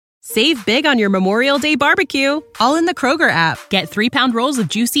Save big on your Memorial Day barbecue, all in the Kroger app. Get 3-pound rolls of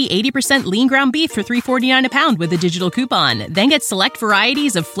juicy 80% lean ground beef for $3.49 a pound with a digital coupon. Then get select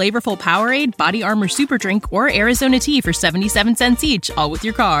varieties of flavorful Powerade, Body Armor Super Drink, or Arizona tea for 77 cents each, all with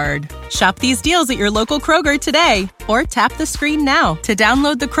your card. Shop these deals at your local Kroger today, or tap the screen now to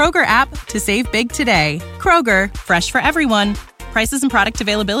download the Kroger app to save big today. Kroger, fresh for everyone. Prices and product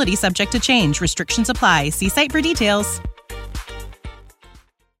availability subject to change. Restrictions apply. See site for details.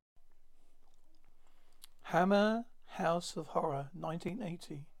 Hammer House of Horror,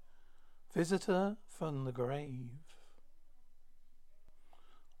 1980. Visitor from the grave.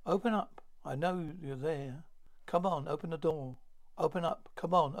 Open up. I know you're there. Come on, open the door. Open up.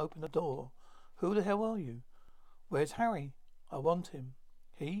 Come on, open the door. Who the hell are you? Where's Harry? I want him.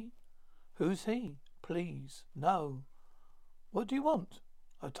 He? Who's he? Please. No. What do you want?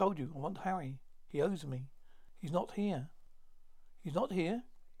 I told you I want Harry. He owes me. He's not here. He's not here?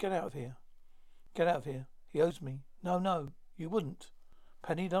 Get out of here. Get out of here. He owes me. No, you wouldn't.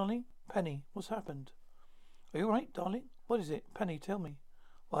 Penny, darling? Penny, what's happened? Are you all right, darling? What is it? Penny, tell me.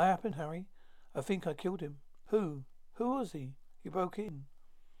 What happened, Harry? I think I killed him. Who? Who was he? He broke in.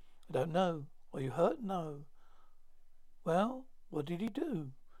 I don't know. Are you hurt? No. Well, what did he do?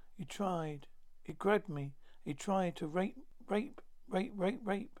 He tried. He grabbed me. He tried to rape.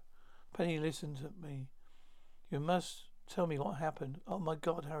 Penny, listen to me. You must tell me what happened. Oh my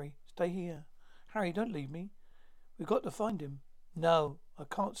God, Harry, stay here. Harry, don't leave me. We've got to find him. No, I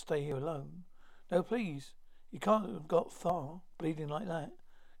can't stay here alone. No, please. You can't have got far, bleeding like that.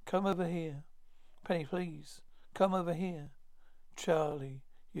 Come over here. Penny, please. Come over here. Charlie,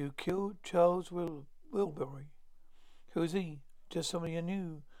 you killed Charles Wilbury. Who is he? Just somebody I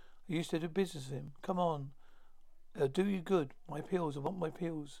knew. I used to do business with him. Come on. It'll do you good. My pills. I want my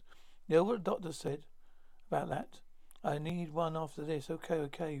pills. You know what the doctor said about that? I need one after this.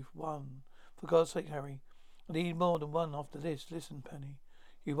 Okay. One. For God's sake, Harry. I need more than one after this. Listen, Penny.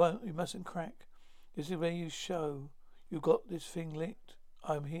 You mustn't crack. This is where you show you got this thing licked.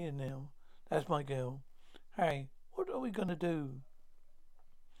 I'm here now. That's my girl. Harry, what are we going to do?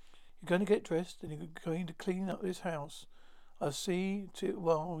 You're going to get dressed and you're going to clean up this house. I'll see to it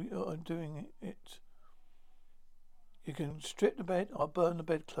while I'm doing it. You can strip the bed. I'll burn the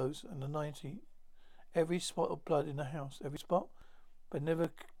bedclothes and the 90. Every spot of blood in the house. Every spot. But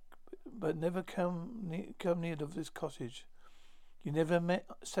never come near this cottage. You never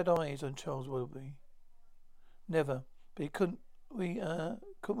set eyes on Charles Willoughby. Never. But couldn't we,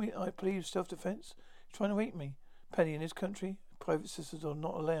 I plead self-defense? He's trying to rape me. Penny, in this country, private citizens are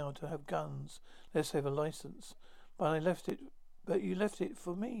not allowed to have guns unless they have a license. But you left it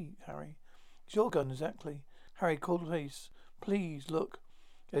for me, Harry. It's your gun, exactly. Harry, call the police. Please, look.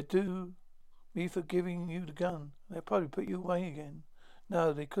 They'd do me for giving you the gun. They'd probably put you away again.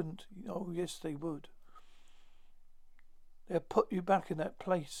 No, they couldn't. Oh, yes, they would. They'd put you back in that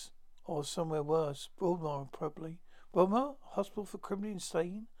place. Or somewhere worse. Broadmoor, probably. Broadmoor? Hospital for criminally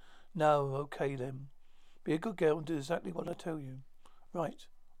insane? No, okay then. Be a good girl and do exactly what I tell you. Right.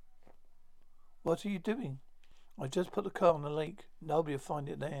 What are you doing? I just put the car on the lake. Nobody will find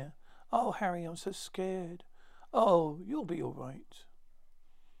it there. Oh, Harry, I'm so scared. Oh, you'll be all right.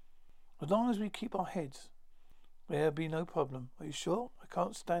 As long as we keep our heads, there'll be no problem. Are you sure? I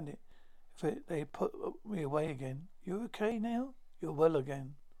can't stand it. If they put me away again. You okay now? You're well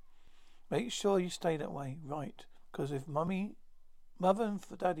again. Make sure you stay that way. Right. Because if mother and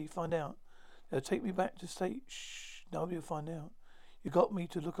daddy find out, they'll take me back to state. Shh. Nobody will find out. You got me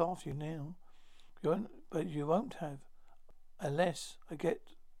to look after you now. But you won't have. Unless I get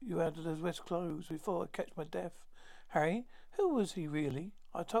you out of those wet clothes before I catch my death. Harry, who was he really?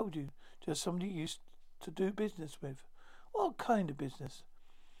 I told you. Just somebody you used to do business with. What kind of business?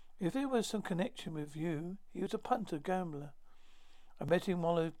 If there was some connection with you, he was a punter, gambler. I met him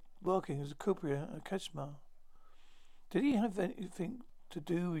while working as a croupier at Kashmar. Did he have anything to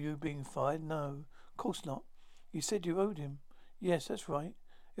do with you being fired? No, of course not. You said you owed him. Yes, that's right.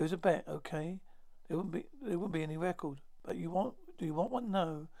 It was a bet, okay? There wouldn't be any record. But do you want one?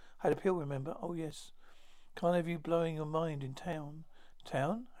 No. I had a pill, remember? Oh yes. Can't have you blowing your mind in town.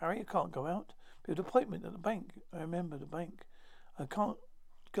 Town? Harry, I can't go out. We had an appointment at the bank. I remember the bank. I can't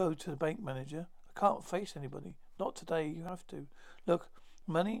go to the bank manager. I can't face anybody. Not today. You have to. Look,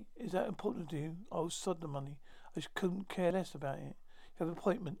 money, is that important to you? Oh, sod the money. I just couldn't care less about it. You have an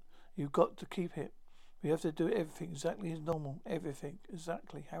appointment. You've got to keep it. We have to do everything exactly as normal. Everything.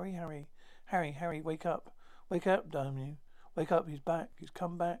 Exactly. Harry, wake up. Wake up, damn you. Wake up, he's back. He's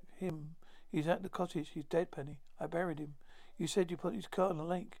come back. Him. He's at the cottage. He's dead, Penny. I buried him. You said you put his car in the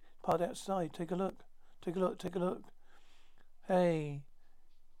lake. Parked outside. Take a look. Take a look. Hey.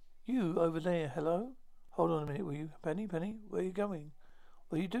 You over there, hello? Hold on a minute, will you? Penny, where are you going?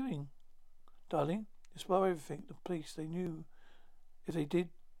 What are you doing? Darling, it's about everything. The police, they knew. If they did,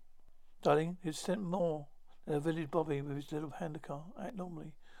 darling, they'd sent more than a village bobby with his little handcar. Act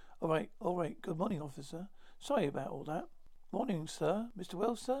normally. All right. Good morning, officer. Sorry about all that. Morning, sir. Mr.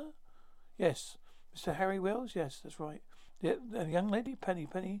 Wells, sir? Yes. Mr. Harry Wells? Yes, that's right. The young lady, Penny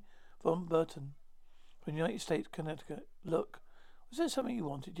von Burton, from the United States, Connecticut. Look, was there something you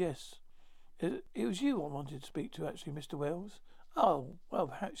wanted? Yes. It was you I wanted to speak to, actually, Mr. Wells. Oh, well,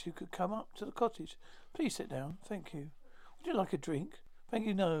 perhaps you could come up to the cottage. Please sit down. Thank you. Would you like a drink? Thank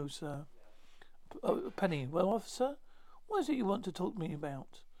you, no, sir. Penny, well, officer, what is it you want to talk to me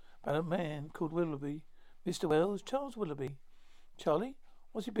about? About a man called Willoughby. Mr. Wells, Charles Willoughby. Charlie,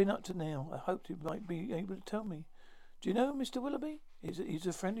 what's he been up to now? I hoped you might be able to tell me. Do you know Mr. Willoughby? He's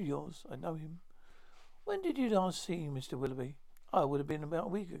a friend of yours. I know him. When did you last see Mr. Willoughby? Oh, it would have been about a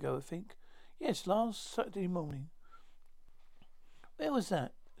week ago, I think. Yes, last Saturday morning. Where was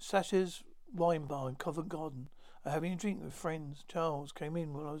that? Sasha's wine bar in Covent Garden. I'm having a drink with friends. Charles came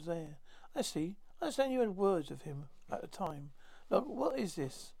in while I was there. I see. I understand you had words with him at the time. Look, what is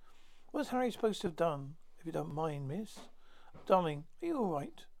this? What's Harry supposed to have done, if you don't mind, miss? Darling, are you all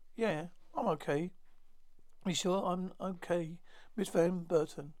right? Yeah, I'm okay. You sure I'm okay? Miss Van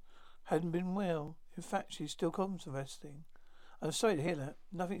Burton hadn't been well. In fact, she's still convalescing. I'm sorry to hear that.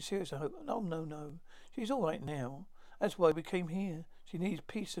 Nothing serious, I hope. No. She's all right now. That's why we came here. She needs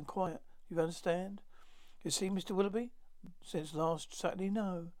peace and quiet. You understand? You see Mr. Willoughby? Since last Saturday,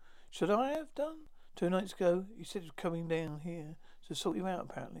 no. Should I have done? 2 nights ago, he said he was coming down here to sort you out,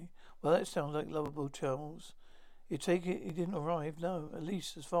 apparently. Well, that sounds like lovable Charles. You take it he didn't arrive? No, at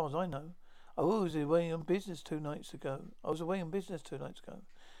least as far as I know. I was away on business 2 nights ago.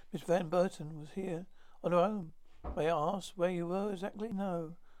 Miss Van Burton was here on her own. May I ask where you were exactly?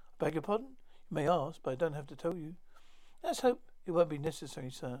 No. I beg your pardon? You may ask, but I don't have to tell you. Let's hope it won't be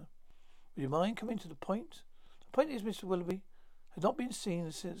necessary, sir. Would you mind coming to the point? The point is, Mr. Willoughby had not been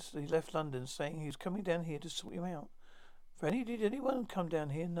seen since he left London, saying he was coming down here to sort you out. Did anyone come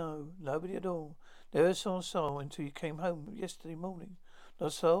down here? No, nobody at all. Never saw a soul until you came home yesterday morning. Not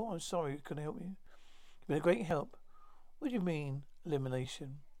a soul? I'm sorry we couldn't help you. You've been a great help. What do you mean,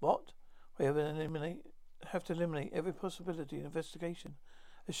 elimination? What? We have to eliminate every possibility in investigation,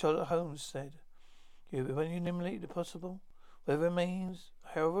 as Sherlock Holmes said. When you eliminate the possible, whatever remains,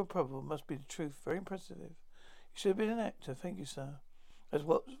 however probable, must be the truth. Very impressive. You should have been an actor. Thank you, sir. That's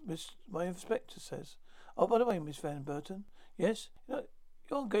what my inspector says. Oh, by the way, Miss Van Burton. Yes? You're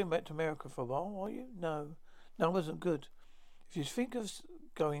not going back to America for a while, are you? No. No, it wasn't good. If you think of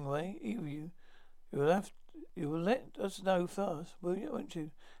going away, you will let us know first, won't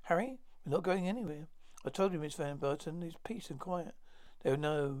you? Harry, we're not going anywhere. I told you, Miss Van Burton, there's peace and quiet. They'll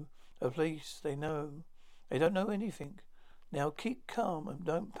know. The police, they know. They don't know anything. Now keep calm and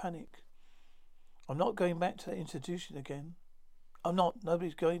don't panic. I'm not going back to that institution again. I'm not.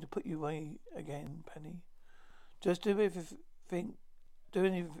 Nobody's going to put you away again, Penny. Just do everything.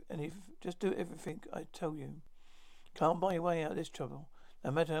 Just do everything I tell you. Can't buy your way out of this trouble,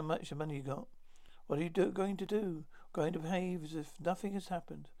 no matter how much money you got. What are you going to do? Going to behave as if nothing has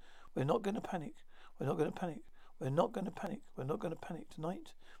happened. We're not going to panic. We're not going to panic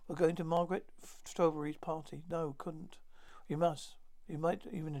tonight. We're going to Margaret Strawberry's party. No, couldn't. You must. You might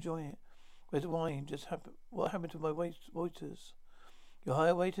even enjoy it. Where's the wine? What happened to my waiters? You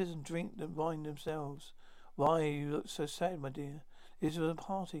hire waiters and drink the wine themselves. Why, you look so sad, my dear. This was a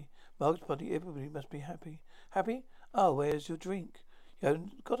party. Margaret's party. Everybody must be happy. Happy? Oh, where's your drink? You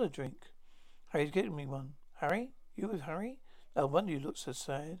haven't got a drink. Harry's getting me one. Harry? You with Harry? No wonder you look so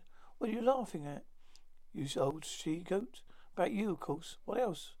sad. What are you laughing at? You old she-goat? About you, of course. What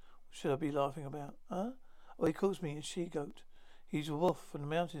else should I be laughing about? Huh? Oh, he calls me a she-goat. He's a wolf from the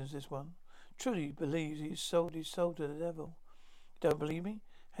mountains, this one. Truly believes he's sold his soul to the devil. Don't believe me?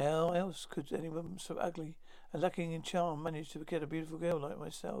 How else could anyone so ugly and lacking in charm manage to get a beautiful girl like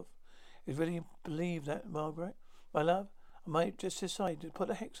myself? If you really believe that, Margaret, my love, I might just decide to put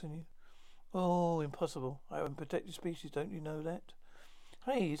a hex on you. Oh, impossible. I am a protected species, don't you know that?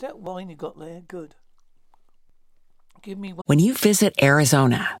 Hey, is that wine you got there? Good. Give me one. When you visit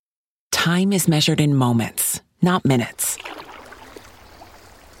Arizona, time is measured in moments, not minutes.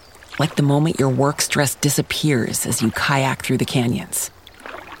 Like the moment your work stress disappears as you kayak through the canyons.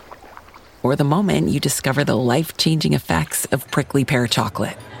 Or the moment you discover the life-changing effects of prickly pear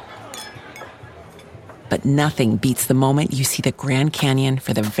chocolate. But nothing beats the moment you see the Grand Canyon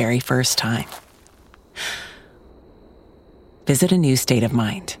for the very first time. Visit a new state of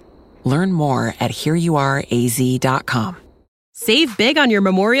mind. Learn more at hereyouareaz.com. Save big on your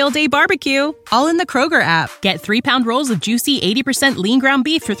Memorial Day barbecue, all in the Kroger app. Get 3-pound rolls of juicy 80% lean ground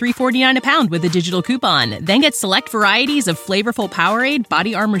beef for $3.49 a pound with a digital coupon. Then get select varieties of flavorful Powerade,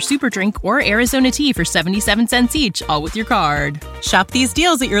 Body Armor Super Drink, or Arizona tea for 77 cents each, all with your card. Shop these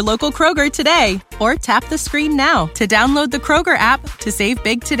deals at your local Kroger today, or tap the screen now to download the Kroger app to save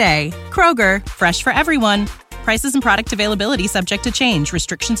big today. Kroger, fresh for everyone. Prices and product availability subject to change.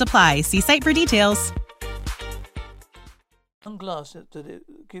 Restrictions apply. See site for details. One glass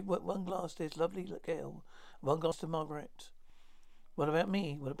give one glass to this lovely girl, one glass to Margaret. What about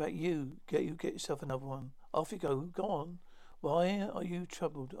me? What about you? Get yourself another one. Off you go. Go on. Why are you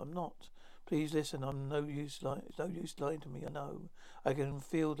troubled? I'm not. Please listen. It's no use lying to me. I know. I can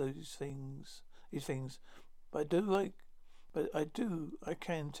feel these things. But I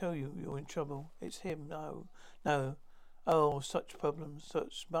can tell you you're in trouble. It's him. No. Oh, such problems,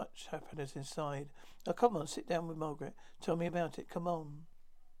 such much happiness inside. Now come on, sit down with Margaret. Tell me about it. Come on.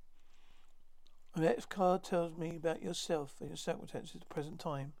 The next card tells me about yourself and your circumstances at the present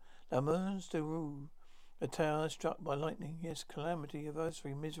time. L'amour's de roue. A tower struck by lightning. Yes, calamity,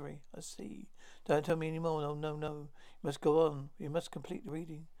 adversity, misery. I see. Don't tell me any more. No. You must go on. You must complete the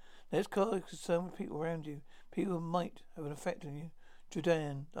reading. The next card is concerned with people around you. People who might have an effect on you.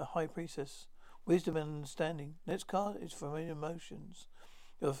 Judan, the high priestess. Wisdom and understanding. Next card is for emotions.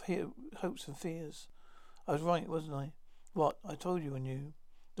 Your hopes and fears. I was right, wasn't I? What? I told you I knew.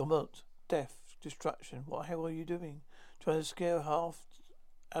 The what? Death. Destruction. What the hell are you doing? Trying to scare half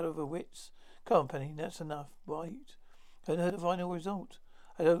out of her wits? Come on, Penny. That's enough. Right. I heard the final result.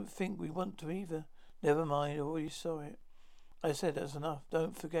 I don't think we want to either. Never mind. I already saw it. I said that's enough.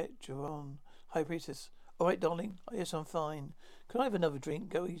 Don't forget you're on. High priestess. All right, darling. Yes, I'm fine. Can I have another drink?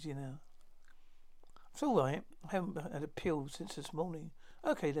 Go easy now. It's all right. I haven't had a pill since this morning.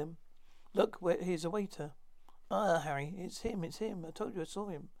 Okay, then. Look, here's a waiter. Ah, Harry, it's him. I told you I saw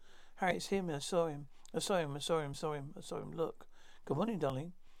him. Harry, it's him. I saw him. Look. Good morning,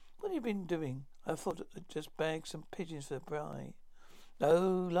 darling. What have you been doing? I thought I'd just bag some pigeons for the bride.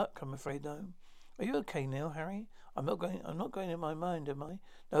 No luck, I'm afraid, no. Are you okay now, Harry? I'm not going in my mind, am I?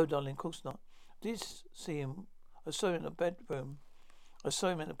 No, darling, of course not. I did see him. I saw him in the bedroom. I saw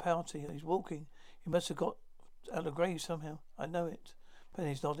him at the party. He's walking. He must have got out of the grave somehow. I know it. But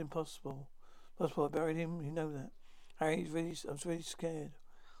it's not impossible. I buried him. You know that. Harry, I'm really scared.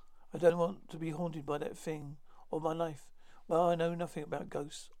 I don't want to be haunted by that thing all my life. Well, I know nothing about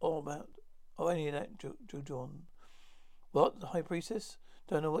ghosts or any of that, John. What? The High Priestess?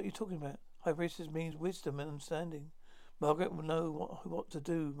 Don't know what you're talking about. High Priestess means wisdom and understanding. Margaret will know what to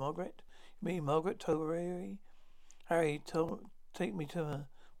do. Margaret? Me, Margaret Toberary? Harry, take me to her.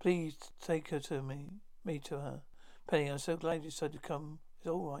 Please take her to me to her. Penny, I'm so glad you decided to come. It's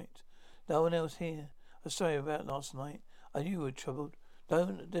all right. No one else here. I'm sorry about last night. I knew you were troubled.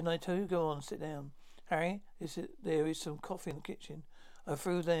 Didn't I tell you? Go on, sit down. Harry, there is some coffee in the kitchen. I'm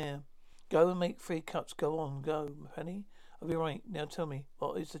through there. Go and make 3 cups. Go on, go. Penny, I'll be right. Now tell me,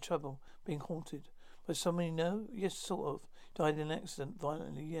 what is the trouble? Being haunted by someone you know? Yes, sort of. Died in an accident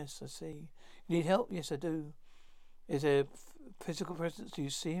violently. Yes, I see. You need help? Yes, I do. Is there physical presence? Do you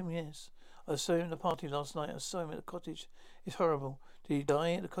see him? Yes. I saw him at the party last night. I saw him at the cottage. It's horrible. Did he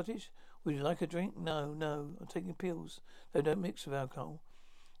die at the cottage? Would you like a drink? No. I'm taking pills. They don't mix with alcohol.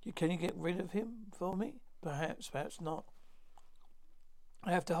 Can you get rid of him for me? Perhaps not.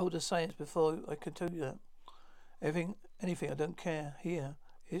 I have to hold a seance before I can tell you that. Anything, I don't care. Here,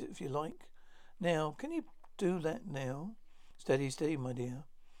 if you like. Now, can you do that now? Steady, my dear.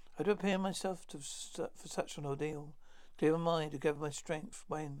 I prepare myself for such an ordeal. Clear my mind to gather my strength.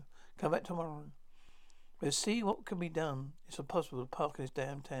 When? Come back tomorrow. We'll see what can be done. It's impossible to park in this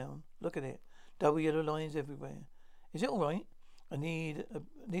damn town. Look at it. Double yellow lines everywhere. Is it all right? I needed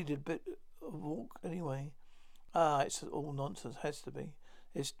a bit of walk anyway. It's all nonsense. Has to be.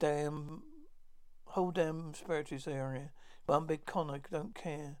 This whole damn spirituous area. One big con. I don't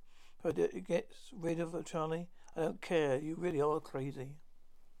care. But it gets rid of it, Charlie. I don't care. You really are crazy.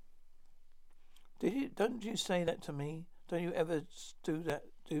 Don't you say that to me? Don't you ever do that?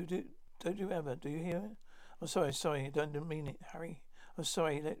 Don't you ever? Do you hear it? I'm sorry. I don't mean it, Harry. I'm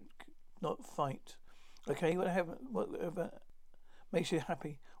sorry. Let's not fight. Okay, whatever makes you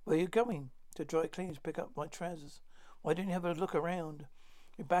happy. Where are you going? To dry clean to pick up my trousers. Why didn't you have a look around?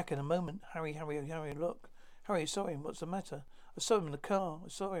 You're back in a moment. Harry, look. Harry, I saw him. What's the matter? I saw him in the car. I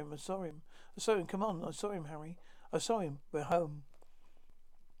saw him. Come on. I saw him, Harry. I saw him. We're home.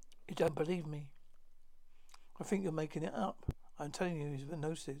 You don't believe me. I think you're making it up. I'm telling you, he's been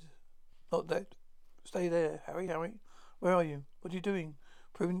noted. Not dead. Stay there, Harry. Where are you? What are you doing?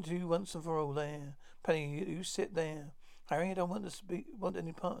 Proving to you once and for all there. Penny, you sit there. Harry, I don't want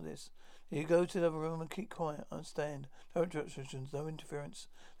any part of this. You go to the other room and keep quiet. Understand? No interruptions, no interference.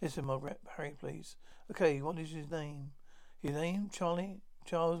 Listen, Margaret. Harry, please. Okay, what is his name? Your name?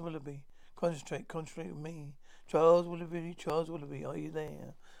 Charles Willoughby. Concentrate with me. Charles Willoughby. Are you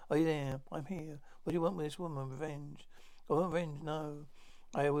there? I'm here. What do you want with this woman? Revenge? I want revenge, no.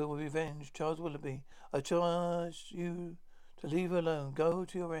 I will revenge. Charles Willoughby. I charge you to leave her alone. Go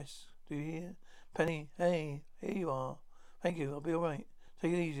to your rest. Do you hear? Penny, hey, here you are. Thank you, I'll be alright.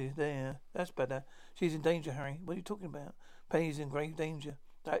 Take it easy. There. That's better. She's in danger, Harry. What are you talking about? Penny's in grave danger.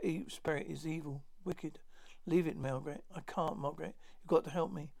 That spirit is evil. Wicked. Leave it, Margaret. I can't, Margaret. You've got to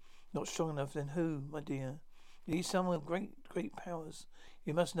help me. Not strong enough, then who, my dear? You need someone with great powers.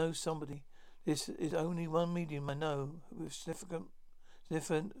 You must know somebody. This is only one medium I know with significant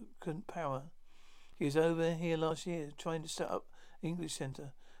power. He was over here last year trying to set up English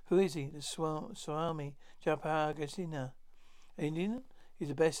Centre. Who is he? The Swami Japagasina. Indian? He's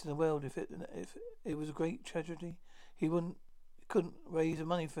the best in the world. If it was a great tragedy, he couldn't raise the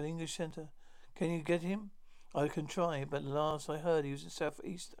money for the English Centre. Can you get him? I can try, but last I heard he was in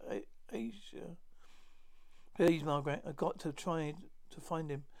Southeast Asia. Please, Margaret, I've got to try to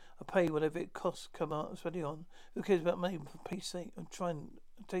find him. I'll pay whatever it costs. Come on, steady on. Who cares about money? For peace sake, I'm trying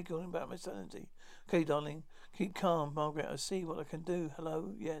to take on about my sanity. Okay, darling, keep calm, Margaret. I see what I can do.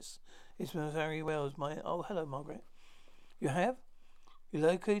 Hello, yes, it's Miss Harry Wells. Hello, Margaret. You have? You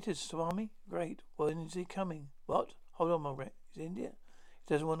located Swami? Great. When is he coming? What? Hold on, Margaret. He's India.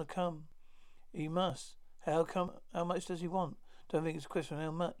 He doesn't want to come. He must. How come? How much does he want? Don't think it's a question of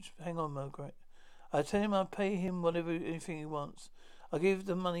how much. Hang on, Margaret. I tell him I'll pay him anything he wants. I'll give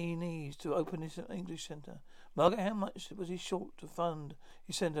the money he needs to open his English Centre. Margaret, how much was he short to fund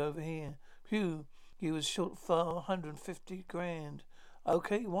he sent over here? Phew, he was short for 150 grand.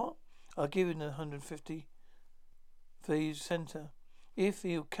 Okay, what? I'll give him the 150 for his centre. If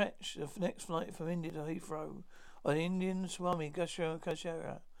he'll catch the next flight from India to Heathrow on Indian Swami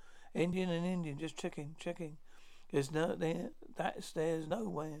Kashara. Indian, just checking. There's nowhere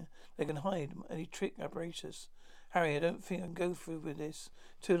they can hide any trick apparatus. Harry, I don't think I can go through with this.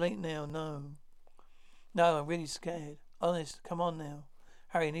 Too late now, no. No, I'm really scared. Honest, come on now.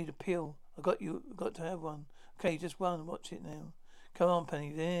 Harry, I need a pill. I've got to have one. Okay, just one. Watch it now. Come on,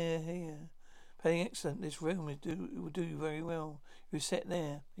 Penny. There, here. Penny, excellent. This room will do you very well. You sit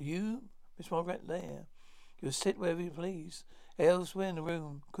there. You, Miss Margaret, there. You'll sit wherever you please. Elsewhere in the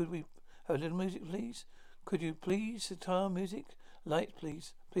room. Could we have a little music, please? Could you please sitar music? Lights,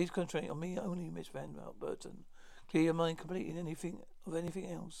 please. Please concentrate on me only, Miss Van Burton. Clear your mind completely anything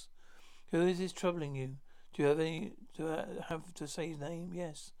else. Who is this troubling you? Do I have to say his name?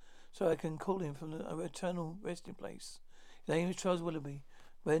 Yes. So I can call him from the eternal resting place. His name is Charles Willoughby.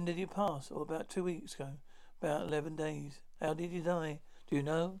 When did he pass? About 2 weeks ago. About 11 days. How did he die? Do you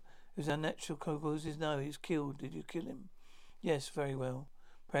know? It was unnatural causes. No, he was killed. Did you kill him? Yes, very well.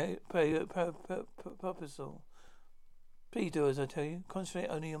 Purposeful. Please do as I tell you. Concentrate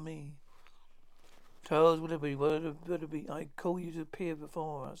only on me. Charles Willoughby, I call you to appear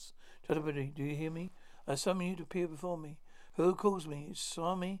before us. Charles Willoughby, do you hear me? I summon you to appear before me. Who calls me? It's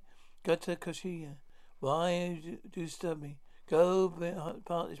Swami Gata Kashiya. Why do you disturb me? Go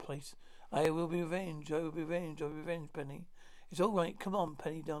part this place. I will be revenged, Penny. It's all right. Come on,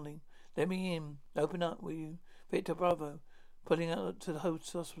 Penny, darling. Let me in. Open up, will you? Victor, bravo. Putting out to the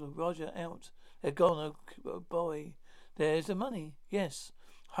hospital. Roger, out. They're gone, oh boy. There's the money. Yes.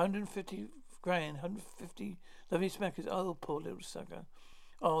 150 grand. 150 lovely smackers. Oh, poor little sucker.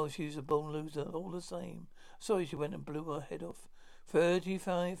 Oh, she's a born loser. All the same. Sorry she went and blew her head off.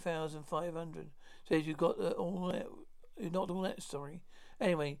 35,500. Says you got all that. Not all that, sorry.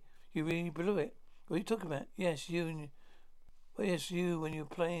 Anyway, you really blew it. What are you talking about? Yes, you when you're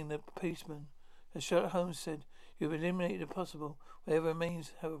playing the policeman. As Sherlock Holmes said, you've eliminated the possible. Whatever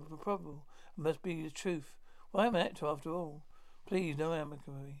remains, however probable, must be the truth. Well, I'm an actor after all. Please, no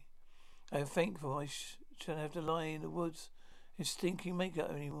amicably. I am thankful I shouldn't have to lie in the woods in stinking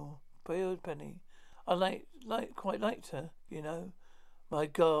makeup anymore. Poor Penny. I quite liked her, you know. My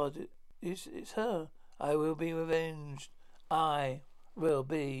God, it's her. I will be revenged. I will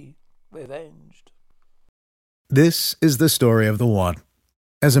be revenged. This is the story of the one.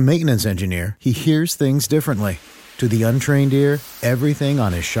 As a maintenance engineer, he hears things differently. To the untrained ear, everything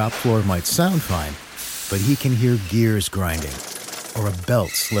on his shop floor might sound fine, but he can hear gears grinding or a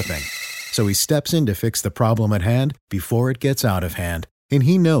belt slipping. So he steps in to fix the problem at hand before it gets out of hand. And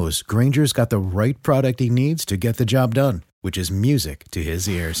he knows Granger's got the right product he needs to get the job done, which is music to his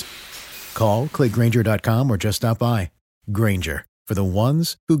ears. Call, click Granger.com, or just stop by. Granger, for the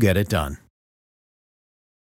ones who get it done.